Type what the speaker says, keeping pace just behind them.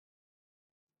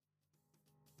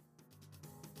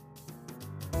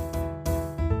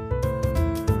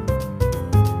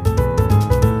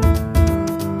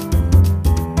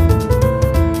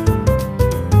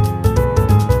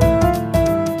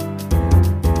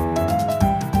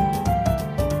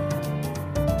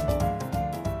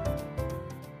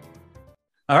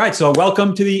All right, so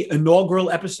welcome to the inaugural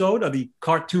episode of the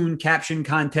Cartoon Caption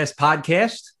Contest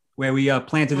podcast, where we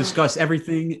plan to discuss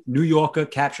everything New Yorker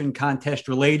Caption Contest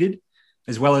related,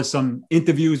 as well as some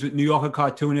interviews with New Yorker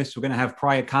cartoonists. We're going to have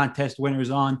prior contest winners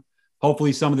on,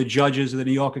 hopefully some of the judges of the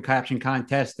New Yorker Caption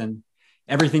Contest, and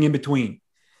everything in between.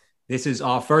 This is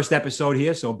our first episode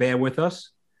here, so bear with us.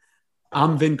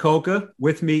 I'm Vin Coca.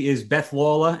 With me is Beth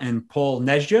Lawler and Paul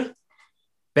Nesja.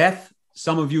 Beth,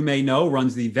 some of you may know,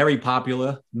 runs the very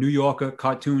popular New Yorker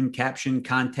Cartoon Caption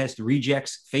Contest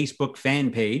Rejects Facebook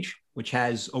fan page, which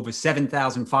has over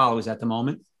 7,000 followers at the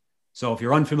moment. So if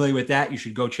you're unfamiliar with that, you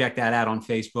should go check that out on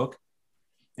Facebook.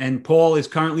 And Paul is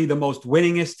currently the most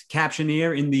winningest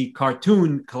captioneer in the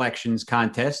Cartoon Collections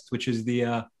Contest, which is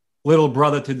the little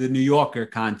brother to the New Yorker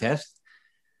contest.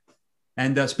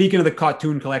 And speaking of the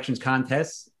Cartoon Collections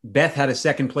Contest, Beth had a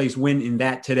second place win in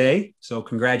that today. So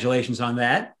congratulations on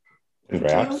that.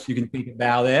 Congrats. You can take a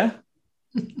bow there.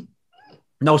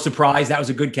 No surprise. That was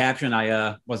a good caption.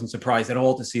 I wasn't surprised at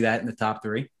all to see that in the top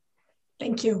three.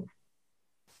 Thank you.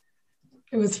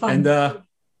 It was fun. And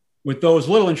with those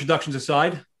little introductions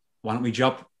aside, why don't we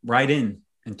jump right in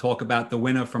and talk about the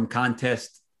winner from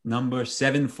contest number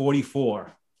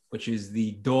 744, which is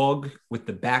the dog with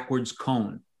the backwards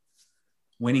cone.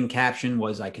 Winning caption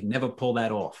was, "I could never pull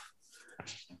that off."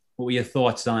 What were your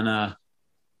thoughts on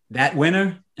that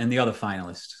winner and the other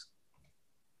finalists?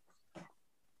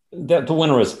 The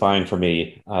winner was fine for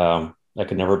me. I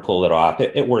could never pull it off.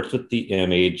 It works with the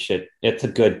image. It's a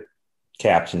good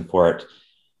caption for it.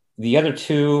 The other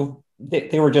two,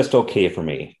 they were just okay for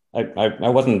me. I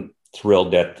wasn't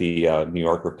thrilled that the New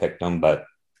Yorker picked them, but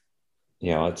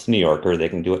you know, it's New Yorker. They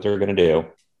can do what they're going to do.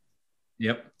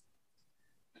 Yep.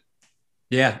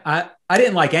 Yeah, I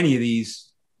didn't like any of these,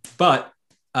 but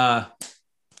I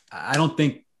don't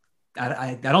think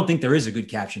there is a good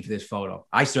caption for this photo.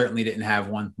 I certainly didn't have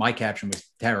one. My caption was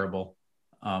terrible.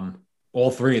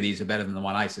 All three of these are better than the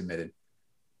one I submitted,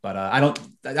 but I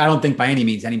don't think by any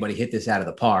means anybody hit this out of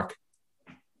the park.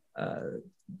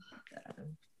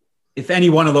 If any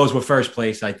one of those were first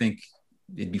place, I think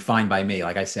it'd be fine by me.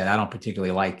 Like I said, I don't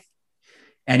particularly like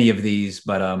any of these,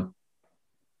 but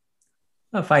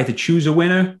if I had to choose a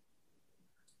winner,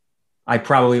 I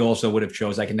probably also would have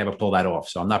chose "I Can Never Pull That Off."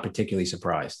 So I'm not particularly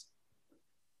surprised.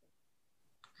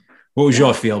 What was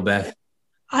your feel, Beth?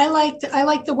 I liked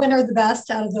the winner the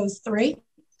best out of those three.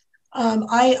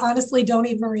 I honestly don't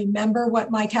even remember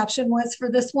what my caption was for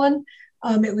this one.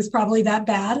 It was probably that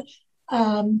bad.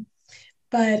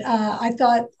 But I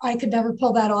thought "I Could Never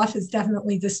Pull That Off" is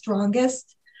definitely the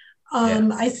strongest.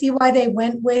 I see why they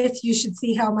went with "You Should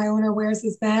See How My Owner Wears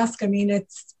His Mask." I mean,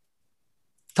 it's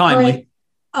timely.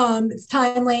 It's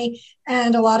timely,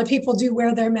 and a lot of people do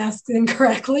wear their masks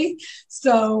incorrectly.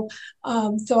 So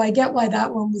I get why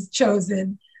that one was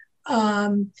chosen.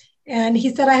 And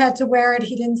he said I had to wear it.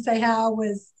 He didn't say how.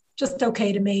 Was just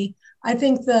okay to me. I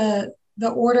think the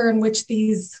order in which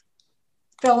these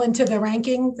fell into the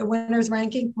ranking, the winners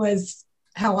ranking, was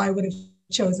how I would have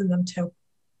chosen them too.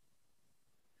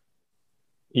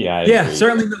 Yeah,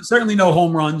 certainly no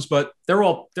home runs, but they're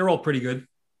all pretty good.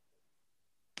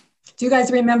 Do you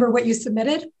guys remember what you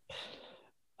submitted?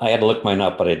 I had to look mine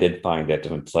up, but I did find it,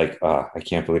 and it's like, I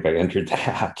can't believe I entered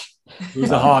that. It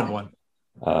was a hard one.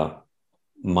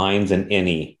 Mine's an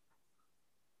innie.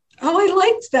 Oh, I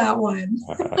liked that one.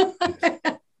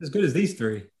 As good as these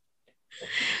three.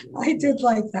 I did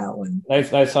like that one.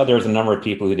 I saw there was a number of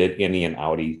people who did innie and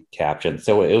outie captions,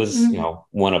 so it was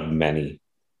one of many.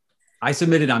 I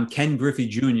submitted "I'm Ken Griffey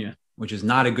Jr.," which is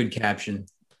not a good caption.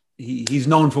 He's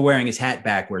known for wearing his hat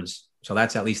backwards, so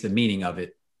that's at least the meaning of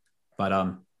it. But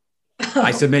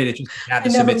I submitted it just to have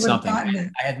to submit something.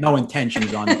 I had no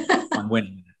intentions on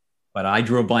winning it, but I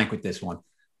drew a blank with this one.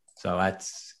 So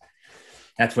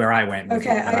that's where I went with it,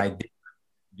 but I did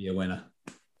be a winner.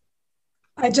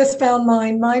 I just found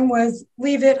mine. Mine was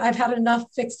 "Leave it. I've had enough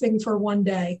fixing for one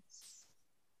day."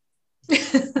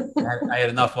 I had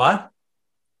enough what?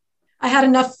 I had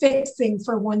enough fixing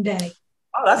for one day.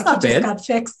 Oh, that's not bad. He just got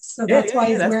fixed, so that's why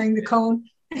he's wearing the cone.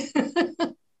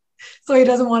 So he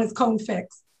doesn't want his cone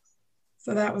fixed.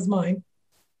 So that was mine.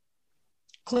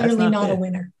 Clearly not a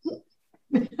winner.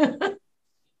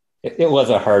 It was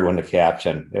a hard one to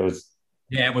caption. It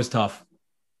was tough.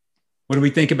 What do we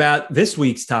think about this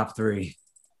week's top three?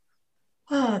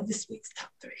 This week's top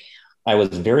three. I was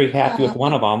very happy with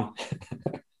one of them.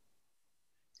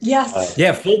 Yes.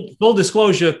 Full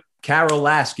disclosure, Carol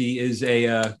Lasky is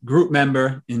a group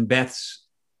member in Beth's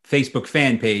Facebook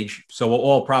fan page. So we're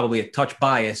all probably a touch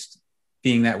biased,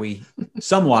 being that we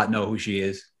somewhat know who she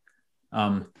is.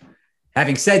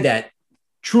 Having said that,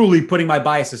 truly putting my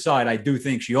bias aside, I do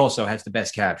think she also has the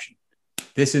best caption.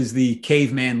 This is the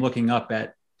caveman looking up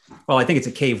at, well, I think it's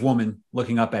a cave woman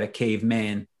looking up at a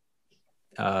caveman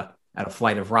at a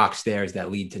flight of rock stairs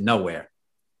that lead to nowhere.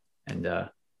 And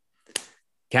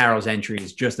Carol's entry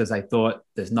is just as I thought.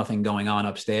 There's nothing going on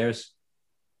upstairs.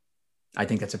 I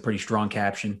think that's a pretty strong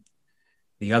caption.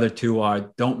 The other two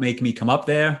are, don't make me come up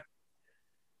there.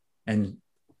 And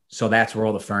so that's where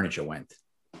all the furniture went.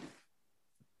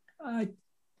 I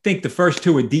think the first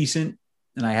two are decent,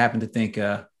 and I happen to think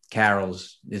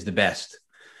Carol's is the best.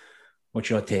 What's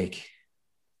your take?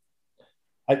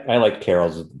 I like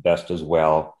Carol's the best as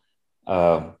well.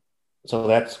 So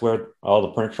that's where all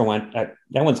the furniture went. That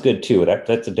one's good too.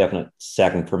 That's a definite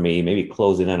second for me. Maybe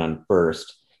closing in on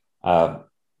first.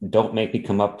 Don't make me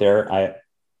come up there.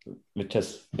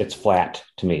 It's flat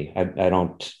to me. I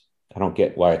don't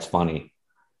get why it's funny.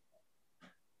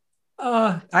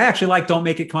 I actually like Don't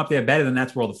Make It Come Up There better than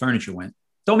That's Where All the Furniture Went.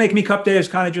 Don't Make Me Come Up There is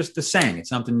kind of just the saying. It's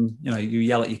something, you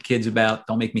yell at your kids about.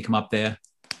 Don't make me come up there.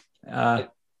 I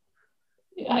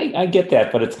get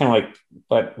that, but it's kind of like,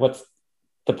 but what's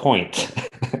the point?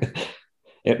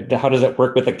 How does it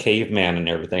work with a caveman and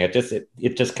everything?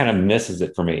 It just kind of misses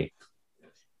it for me.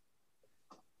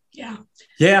 Yeah.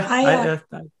 Yeah.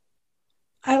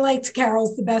 I liked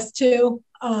Carol's the best too.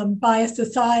 Bias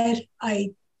aside,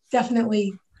 I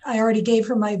already gave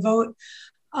her my vote.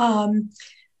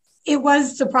 It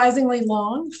was surprisingly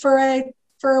long for a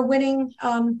winning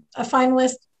a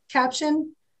finalist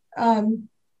caption.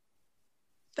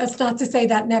 That's not to say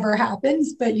that never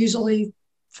happens, but usually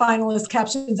finalist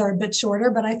captions are a bit shorter,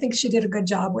 but I think she did a good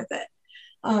job with it.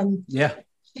 Yeah.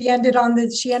 She ended on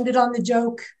the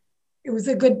joke. It was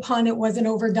a good pun. It wasn't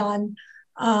overdone.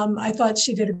 I thought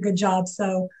she did a good job.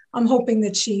 So I'm hoping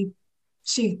that she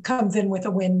comes in with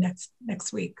a win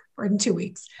next week or in 2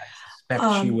 weeks. I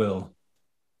suspect she will.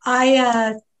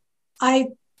 I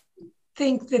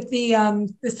think that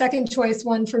the second choice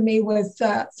one for me was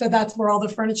So That's Where All the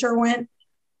Furniture Went.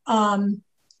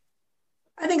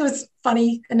 I think it was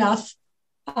funny enough.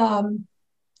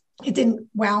 It didn't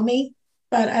wow me,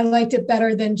 but I liked it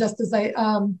better than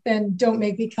than Don't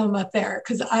Make Me Come Up There,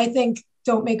 because I think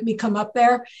Don't Make Me Come Up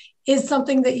There is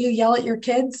something that you yell at your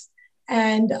kids,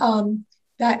 and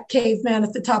that caveman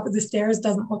at the top of the stairs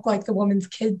doesn't look like the woman's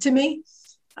kid to me.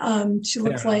 She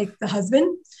looks like the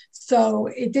husband, so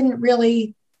it didn't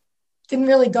really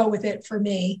go with it for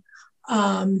me.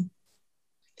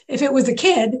 If it was a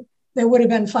kid, that would have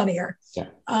been funnier.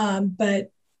 Yeah.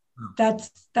 But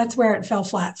that's where it fell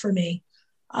flat for me.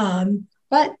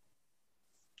 But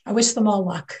I wish them all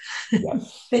luck.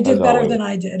 Yes, they did better than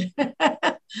I did.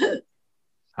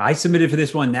 I submitted for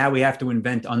this one. Now we have to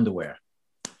invent underwear,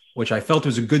 which I felt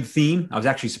was a good theme. I was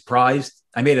actually surprised.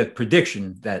 I made a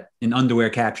prediction that an underwear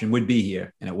caption would be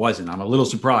here, and it wasn't. I'm a little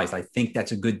surprised. I think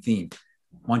that's a good theme.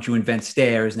 Once you invent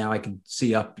stairs, now I can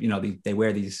see up, they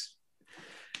wear these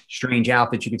strange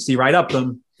outfits. You can see right up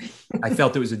them. I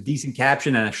felt it was a decent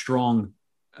caption and a strong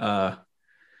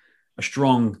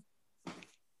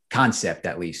concept,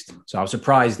 at least. So I was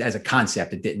surprised as a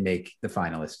concept it didn't make the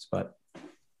finalists, but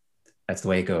that's the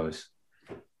way it goes.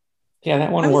 Yeah,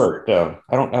 that one worked. I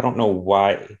don't know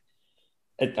why.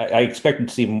 I expected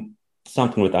to see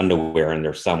something with underwear in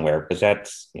there somewhere, because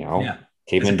that's,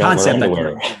 cavemen don't wear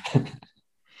underwear.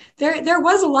 There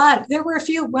was a lot. There were a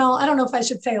few. Well, I don't know if I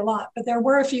should say a lot, but there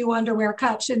were a few underwear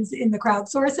captions in the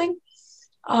crowdsourcing.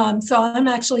 So I'm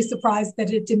actually surprised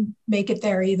that it didn't make it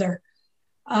there either.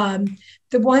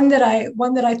 The one that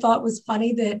I thought was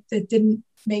funny that didn't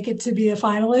make it to be a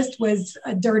finalist was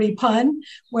a dirty pun.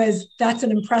 That's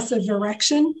an impressive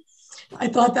erection. I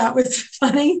thought that was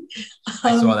funny.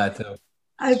 I saw that too.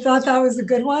 I thought that was a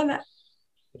good one.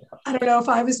 I don't know if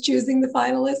I was choosing the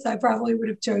finalists, I probably would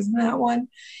have chosen that one.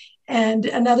 And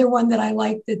another one that I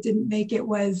liked that didn't make it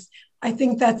was, I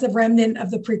think that's a remnant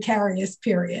of the precarious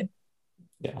period.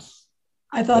 Yes.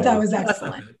 I thought that was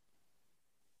excellent.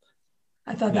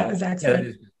 That was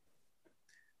excellent.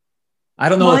 I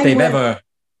don't know if they've ever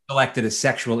selected a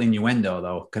sexual innuendo,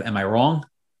 though. Am I wrong?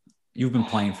 You've been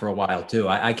playing for a while, too.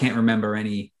 I can't remember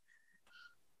any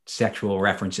sexual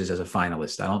references as a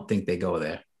finalist. I don't think they go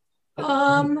there.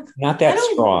 Not that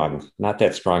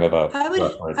strong of a I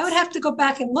would have to go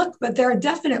back and look, but there are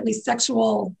definitely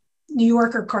sexual New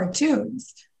Yorker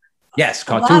cartoons. Yes,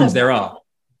 cartoons there are.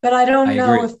 But I don't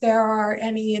know if there are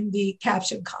any in the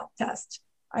caption contest.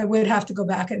 I would have to go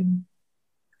back and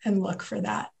look for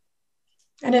that.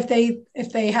 And if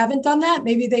they haven't done that,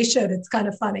 maybe they should. It's kind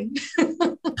of funny.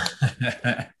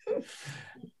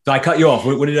 So I cut you off.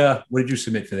 What did you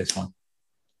submit for this one?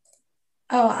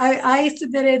 Oh, I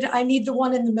submitted, I need the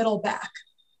one in the middle back.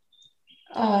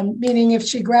 meaning if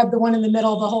she grabbed the one in the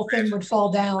middle, the whole thing would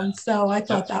fall down. So I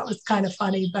thought that was kind of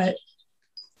funny, but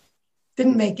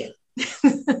didn't make it.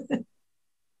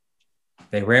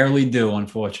 They rarely do,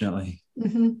 unfortunately.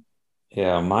 Mm-hmm.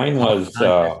 Yeah, mine was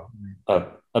a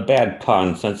bad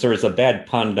pun. Since there was a bad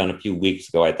pun done a few weeks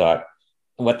ago, I thought,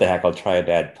 what the heck, I'll try a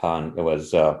bad pun. It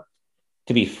was, to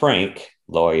be frank,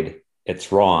 Lloyd,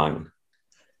 it's wrong.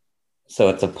 So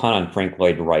it's a pun on Frank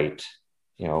Lloyd Wright,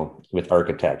 with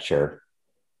architecture.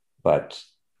 But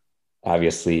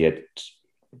obviously it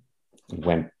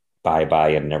went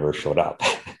bye-bye and never showed up.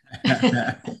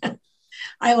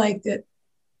 I liked it.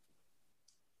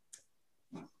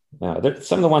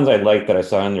 Some of the ones I liked that I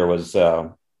saw in there was,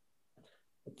 let's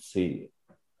see,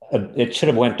 it should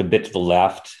have went a bit to the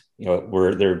left,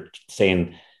 where they're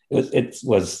saying it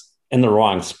was in the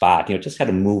wrong spot, just had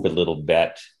to move a little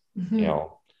bit,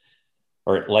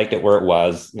 or liked it where it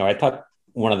was. I thought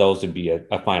one of those would be a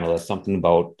finalist, something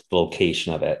about the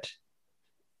location of it.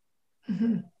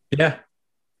 Mm-hmm. Yeah,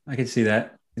 I can see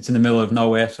that. It's in the middle of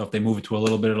nowhere, so if they move it to a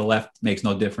little bit of the left, makes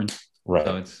no difference. Right.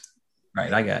 So it's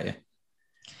right. I got you.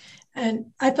 And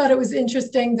I thought it was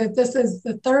interesting that this is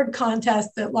the third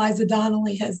contest that Liza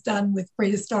Donnelly has done with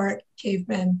prehistoric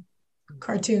cavemen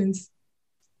cartoons.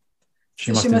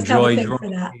 She must enjoy have a thing for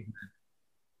that.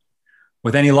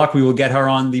 With any luck, we will get her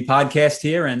on the podcast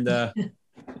here and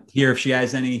hear if she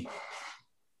has any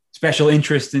special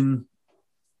interest in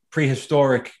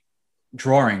prehistoric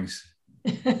drawings.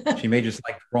 She may just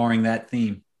like drawing that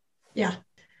theme. Yeah.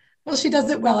 Well, she does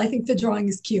it well. I think the drawing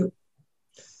is cute.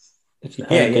 If you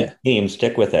have a good theme,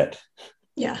 stick with it.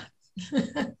 Yeah.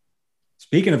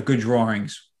 Speaking of good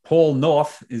drawings, Paul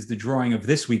North is the drawing of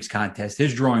this week's contest.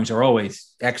 His drawings are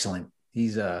always excellent.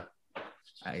 He's I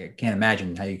can't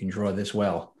imagine how you can draw this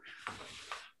well.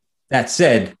 That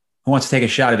said, who wants to take a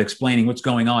shot at explaining what's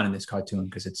going on in this cartoon?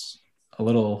 Because it's a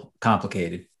little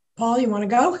complicated. Paul, you want to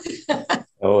go?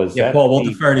 Paul, we'll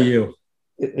defer to you.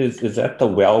 Is that the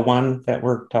well one that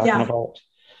we're talking about?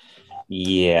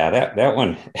 Yeah, that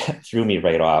one threw me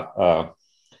right off.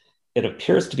 It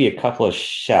appears to be a couple of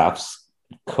chefs,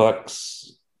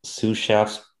 cooks, sous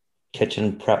chefs,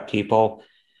 kitchen prep people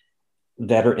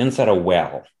that are inside a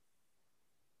well.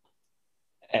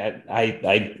 And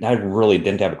I really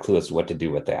didn't have a clue as to what to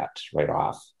do with that right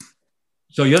off.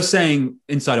 So you're saying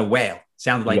inside a whale.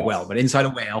 Sounded like well, but inside a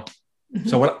whale. Mm-hmm.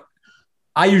 So what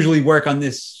I usually work on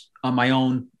this on my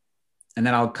own, and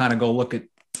then I'll kind of go look at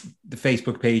the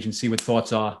Facebook page and see what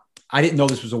thoughts are. I didn't know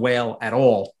this was a whale at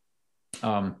all.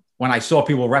 When I saw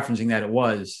people referencing that it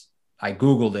was, I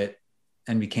Googled it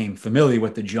and became familiar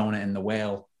with the Jonah and the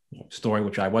whale story,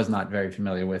 which I was not very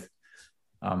familiar with.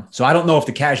 So I don't know if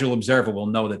the casual observer will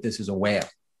know that this is a whale.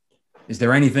 Is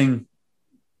there anything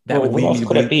that would lead me to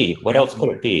believe? What else could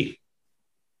it be? What else could it be?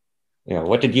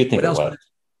 What did you think it was?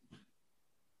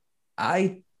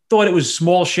 I thought it was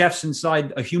small chefs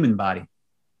inside a human body.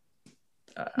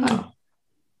 Well,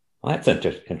 that's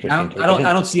interesting. I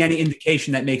don't see any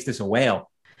indication that makes this a whale.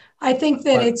 I think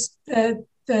that it's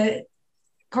the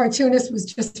cartoonist was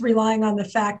just relying on the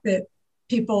fact that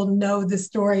people know the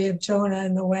story of Jonah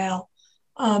and the whale.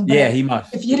 He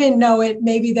must. If you didn't know it,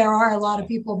 maybe there are a lot of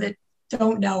people that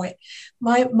don't know it.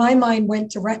 My mind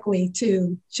went directly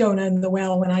to Jonah and the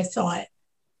whale when I saw it.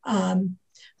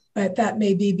 But that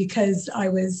may be because I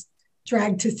was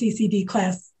dragged to CCD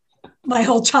class my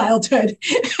whole childhood.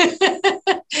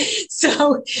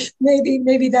 So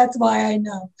maybe that's why I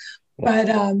know. But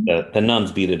the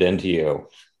nuns beat it into you.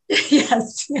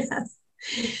 Yes.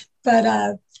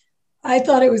 But I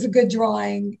thought it was a good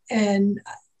drawing, and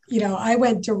I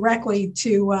went directly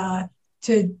to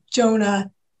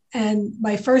Jonah, and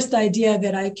my first idea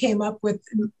that I came up with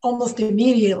almost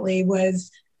immediately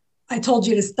was, I told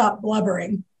you to stop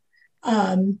blubbering,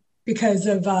 because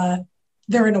of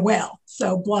they're in a whale,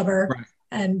 so blubber right.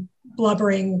 And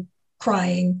blubbering,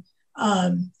 crying.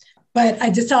 But I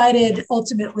decided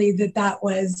ultimately that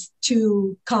was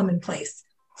too commonplace.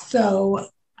 So,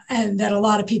 and that a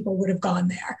lot of people would have gone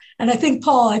there. And I think,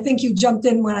 Paul, you jumped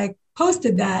in when I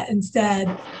posted that and said,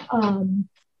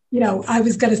 I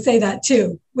was going to say that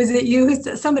too. Was it you?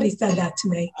 Somebody said that to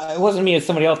me. It wasn't me, it's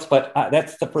somebody else, but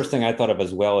that's the first thing I thought of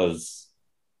as was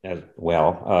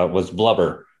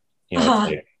blubber.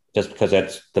 Just because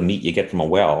that's the meat you get from a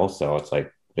well. So it's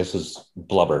like, this is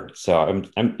blubber. So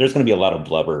there's going to be a lot of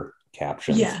blubber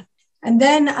captions. Yeah. And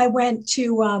then I went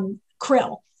to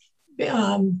krill.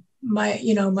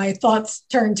 My thoughts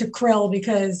turned to krill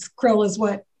because krill is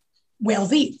what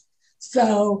whales eat.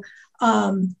 So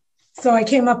I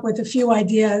came up with a few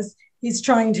ideas. He's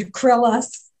trying to krill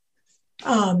us,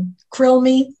 krill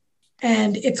me,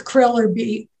 and it's krill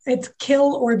it's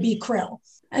kill or be krill.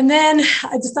 And then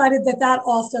I decided that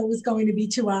also was going to be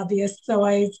too obvious. So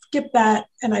I skipped that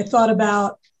and I thought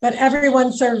about, but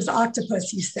everyone serves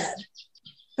octopus, you said.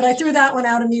 But I threw that one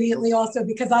out immediately also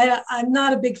because I'm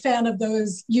not a big fan of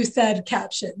those you said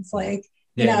captions. Like,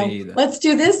 let's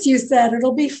do this, you said.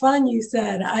 It'll be fun, you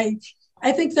said. I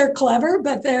think they're clever,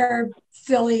 but they're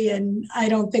silly and I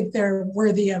don't think they're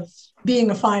worthy of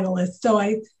being a finalist. So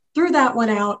I threw that one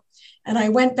out and I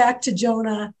went back to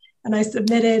Jonah and I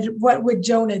submitted What Would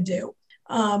Jonah Do,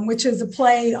 which is a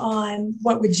play on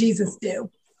What Would Jesus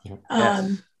Do?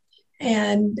 Yes.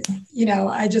 And,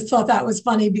 I just thought that was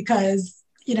funny because,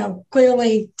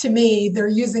 clearly to me, they're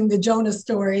using the Jonah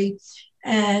story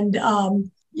and,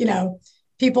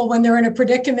 people, when they're in a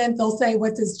predicament, they'll say,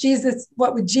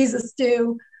 what would Jesus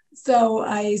do? So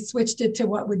I switched it to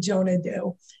What Would Jonah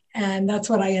Do? And that's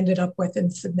what I ended up with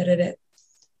and submitted it,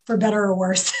 for better or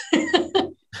worse.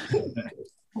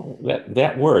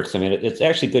 That works. I mean, it's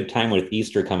actually a good time with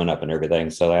Easter coming up and everything.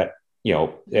 So that,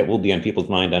 it will be on people's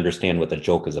mind to understand what the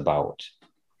joke is about.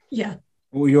 Yeah.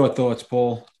 What were your thoughts,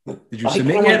 Paul? Did you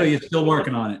submit yet or are you still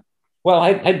working on it? Well,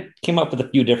 I came up with a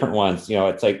few different ones.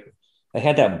 It's like I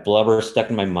had that blubber stuck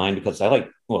in my mind because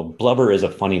blubber is a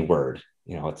funny word.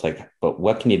 It's like, but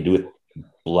what can you do with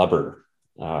blubber?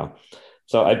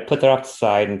 So I put that off the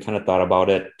side and kind of thought about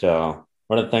it.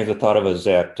 One of the things I thought of is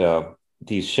that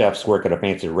these chefs work at a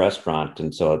fancy restaurant.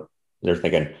 And so they're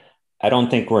thinking, I don't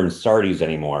think we're in Sardi's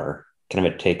anymore. Kind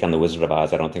of a take on the Wizard of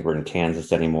Oz. I don't think we're in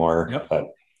Kansas anymore. Yep.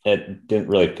 But it didn't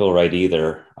really feel right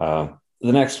either. The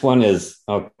next one is,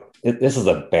 this is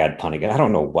a bad pun again. I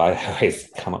don't know why I always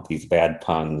come up with these bad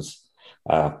puns.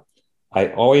 I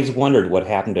always wondered what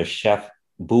happened to Chef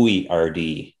Bowie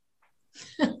RD.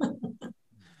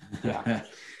 Yeah.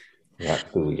 Yeah,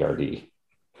 Bowie RD.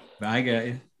 I got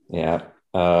you. Yeah.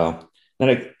 Then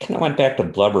I kind of went back to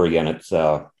blubber again. I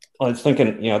was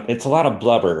thinking, it's a lot of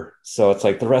blubber. So it's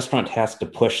like the restaurant has to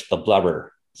push the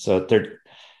blubber. So the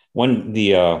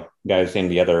guy saying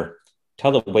the other,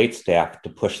 tell the wait staff to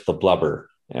push the blubber,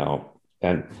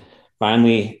 and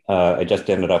finally, I just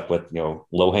ended up with,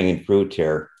 low hanging fruit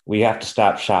here. We have to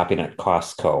stop shopping at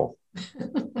Costco.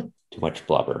 Too much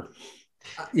blubber.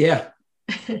 Yeah.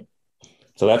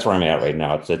 So that's where I'm at right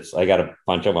now. I got a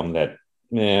bunch of them that,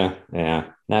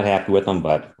 not happy with them,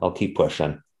 but I'll keep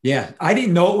pushing. Yeah. I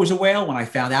didn't know it was a whale when I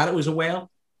found out it was a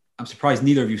whale. I'm surprised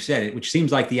neither of you said it, which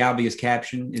seems like the obvious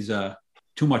caption is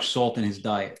too much salt in his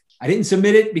diet. I didn't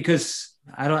submit it because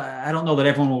I don't know that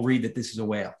everyone will read that this is a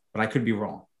whale, but I could be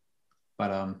wrong.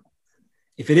 But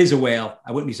if it is a whale,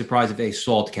 I wouldn't be surprised if a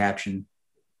salt caption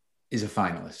is a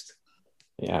finalist.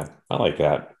 Yeah, I like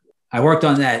that. I worked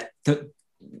on that.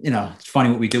 It's funny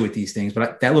what we do with these things,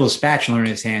 but that little spatula in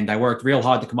his hand, I worked real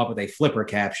hard to come up with a flipper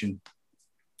caption.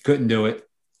 Couldn't do it.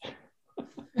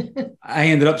 I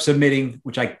ended up submitting,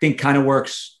 which I think kind of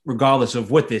works regardless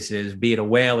of what this is, be it a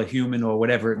whale, a human, or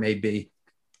whatever it may be.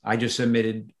 I just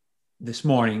submitted this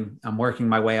morning. I'm working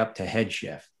my way up to head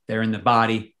chef. They're in the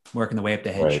body, working the way up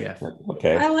to head chef.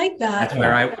 Okay. I like that.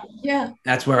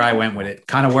 That's where I went with it.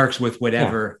 Kind of works with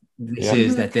whatever this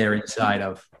is that they're inside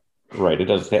of. Right. It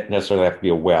doesn't necessarily have to be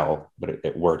a well, but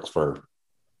it works for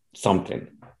something.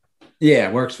 Yeah,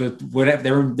 it works with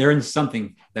whatever. They're in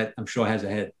something that I'm sure has a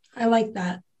head. I like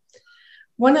that.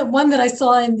 One that I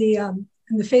saw in the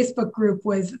Facebook group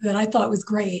was that I thought was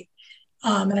great.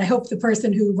 And I hope the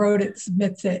person who wrote it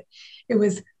submits it. It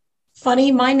was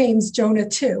funny. My name's Jonah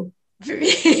too.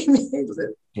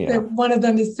 One of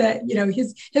them is said,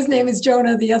 his name is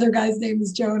Jonah. The other guy's name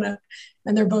is Jonah,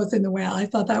 and they're both in the whale. I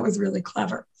thought that was really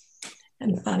clever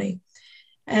and funny.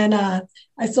 And I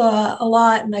saw a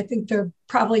lot, and I think there are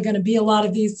probably going to be a lot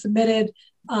of these submitted.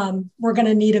 We're going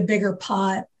to need a bigger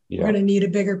pot. We're going to need a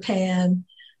bigger pan.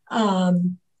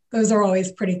 Those are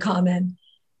always pretty common.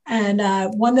 And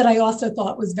one that I also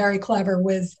thought was very clever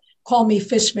was call me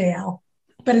fish meal,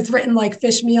 but it's written like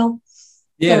fish meal.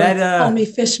 Yeah, so call me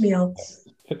fish meal.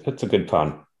 That's a good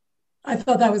pun. I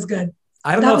thought that was good.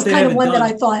 I don't know if that was kind of one that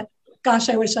I thought, gosh,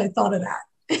 I wish I thought of that.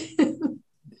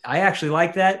 I actually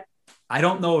like that. I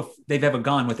don't know if they've ever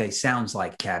gone with a sounds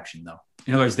like caption though.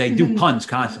 In other words, they do puns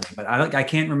constantly, but I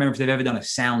can't remember if they've ever done a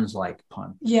sounds like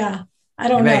pun. Yeah, I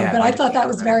don't know, but I thought that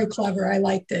was very clever. I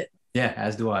liked it. Yeah,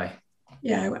 as do I.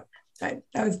 Yeah, that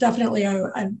was definitely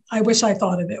I wish I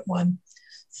thought of it one.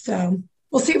 So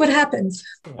we'll see what happens.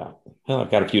 Yeah, well,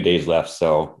 I've got a few days left,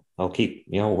 so I'll keep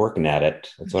working at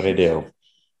it. That's what I do.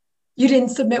 You didn't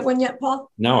submit one yet, Paul?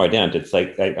 No, I didn't. It's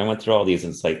like I went through all these,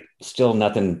 and it's like still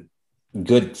nothing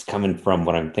good's coming from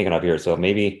what I'm thinking of here. So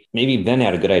maybe Ben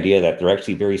had a good idea that they're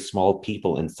actually very small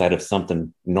people inside of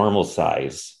something normal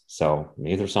size. So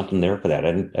maybe there's something there for that.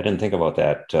 I didn't think about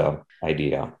that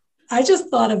idea. I just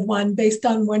thought of one based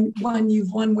on one you've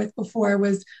won with before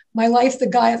was My Life's a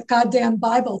Goddamn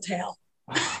Bible Tale.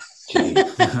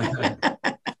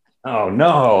 Oh,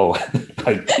 no.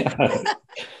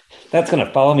 That's going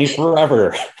to follow me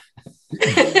forever.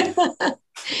 That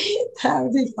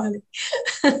would be funny.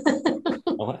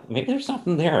 Well, maybe there's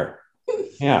something there.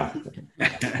 Yeah.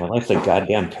 My life's a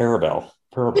goddamn parable.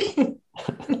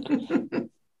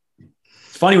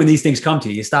 It's funny when these things come to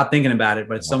you. You stop thinking about it,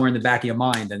 but it's somewhere in the back of your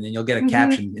mind, and then you'll get a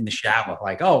caption in the shower,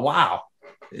 like, "Oh wow,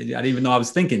 I didn't even know I was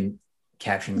thinking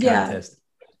caption contest."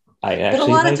 But a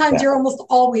lot of times you're almost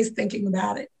always thinking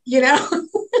about it.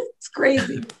 It's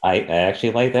crazy. I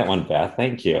actually like that one, Beth.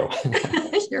 Thank you.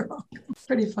 You're welcome.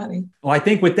 Pretty funny. Well, I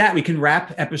think with that we can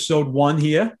wrap episode 1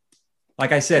 here.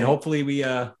 Like I said, hopefully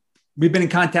we've been in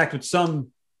contact with some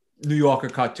New Yorker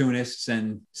cartoonists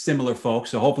and similar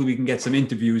folks, so hopefully we can get some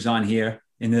interviews on here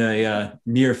in the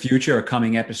near future or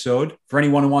coming episode. For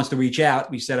anyone who wants to reach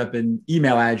out, we set up an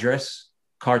email address,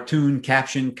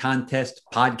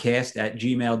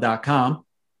 cartooncaptioncontestpodcast@gmail.com.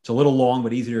 It's a little long,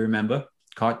 but easy to remember.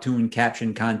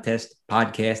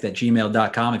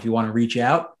 cartooncaptioncontestpodcast@gmail.com if you want to reach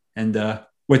out. And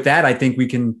with that, I think we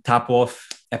can top off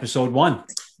episode 1.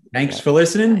 Thanks for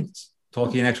listening.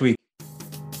 Talk to you next week.